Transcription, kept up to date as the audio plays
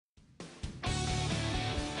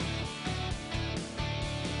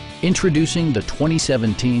Introducing the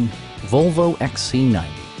 2017 Volvo XC90.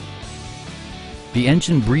 The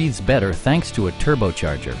engine breathes better thanks to a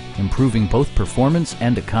turbocharger, improving both performance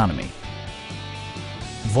and economy.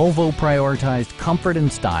 Volvo prioritized comfort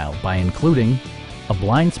and style by including a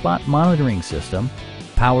blind spot monitoring system,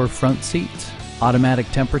 power front seats, automatic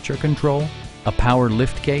temperature control, a power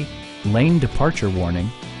liftgate, lane departure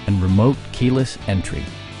warning, and remote keyless entry.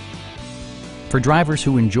 For drivers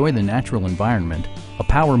who enjoy the natural environment, a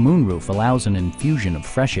power moonroof allows an infusion of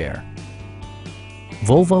fresh air.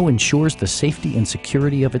 Volvo ensures the safety and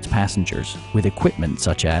security of its passengers with equipment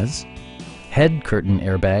such as head curtain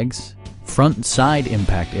airbags, front and side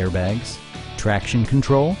impact airbags, traction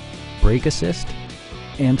control, brake assist,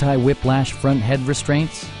 anti-whiplash front head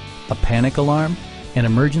restraints, a panic alarm, an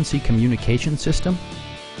emergency communication system,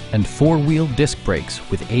 and four-wheel disc brakes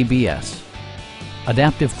with ABS.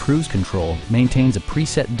 Adaptive Cruise Control maintains a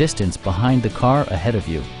preset distance behind the car ahead of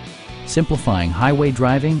you, simplifying highway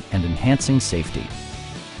driving and enhancing safety.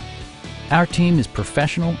 Our team is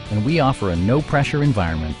professional and we offer a no-pressure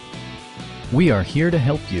environment. We are here to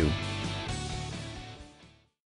help you.